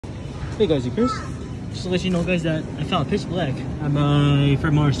Hey guys, it's Chris. Just to let you know, guys, that I found Pitch Black at my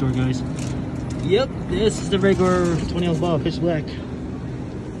Fred Meyer store, guys. Yep, this is the regular 20-ounce bottle of Pitch Black.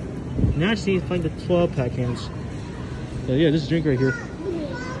 Now I just need to find the 12-pack cans. So yeah, this drink right here.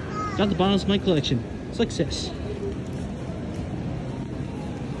 Got the bottles of my collection. Success.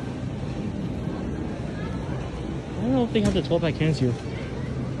 I don't know if they have the 12-pack cans here,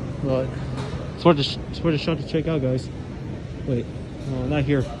 but it's worth a shot to check out, guys. Wait, no, not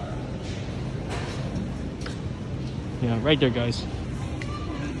here. Yeah, right there, guys. So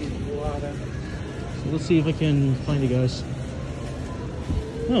let's see if I can find it, guys.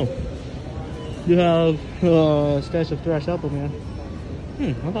 Oh, you have a stash of Thrash Apple, man.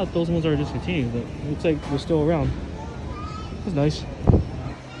 I thought those ones are discontinued, but it looks like they're still around. That's nice.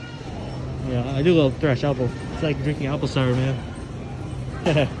 Yeah, I do love Thrash Apple. It's like drinking apple cider, man.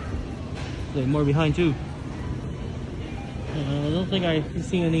 Like more behind too. I don't think I've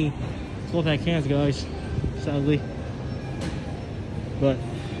seen any 12-pack cans, guys, sadly. But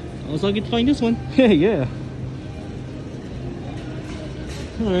I was lucky to find this one. Yeah.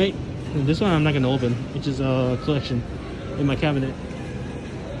 Alright. This one I'm not going to open. It's just a collection in my cabinet.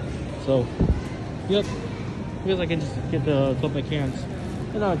 So, yep. I guess I can just get the 12-pack cans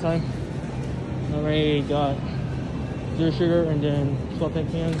another time. I already got Zero Sugar and then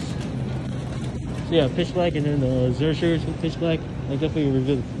 12-pack cans. So yeah, Pitch Black and then the Zero Sugar Pitch Black. I'll definitely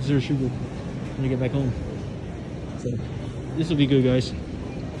review Zero Sugar when I get back home. So this will be good, guys.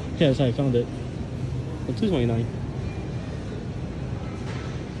 Yeah, that's how I found it. For $2.29.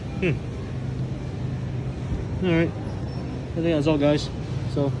 Alright. I think that's all, guys.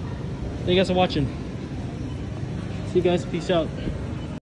 So thank you guys for watching. See you guys. Peace out.